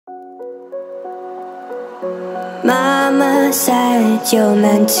Mama said you're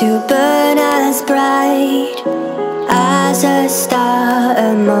meant to burn as bright as a star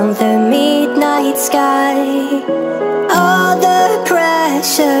among the midnight sky. All the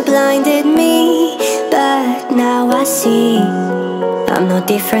pressure blinded me, but now I see I'm no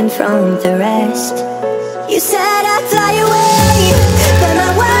different from the rest. You said I'd fly away, but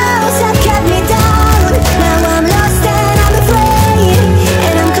my walls have kept me down. Now I'm lost and I'm afraid,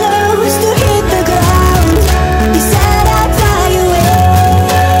 and I'm close to hit the ground. You said I'd fly away.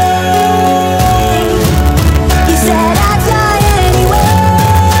 You said I'd fly anyway,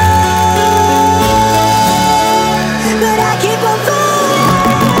 but I keep on falling.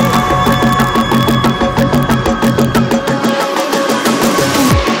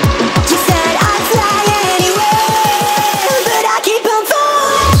 You said I'd fly anyway, but I keep on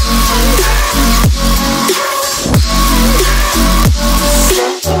falling.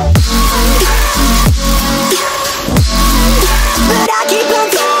 But I keep on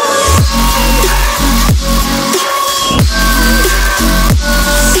falling.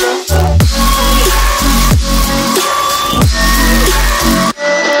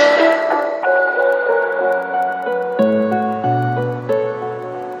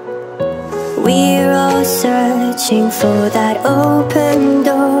 We're all searching for that open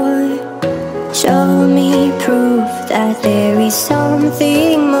door. Show me proof that there is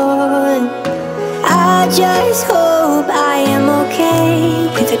something more. I just hope I am okay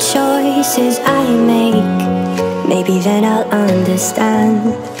with the choices I make. Maybe then I'll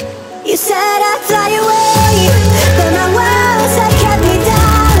understand. You said I'd fly away,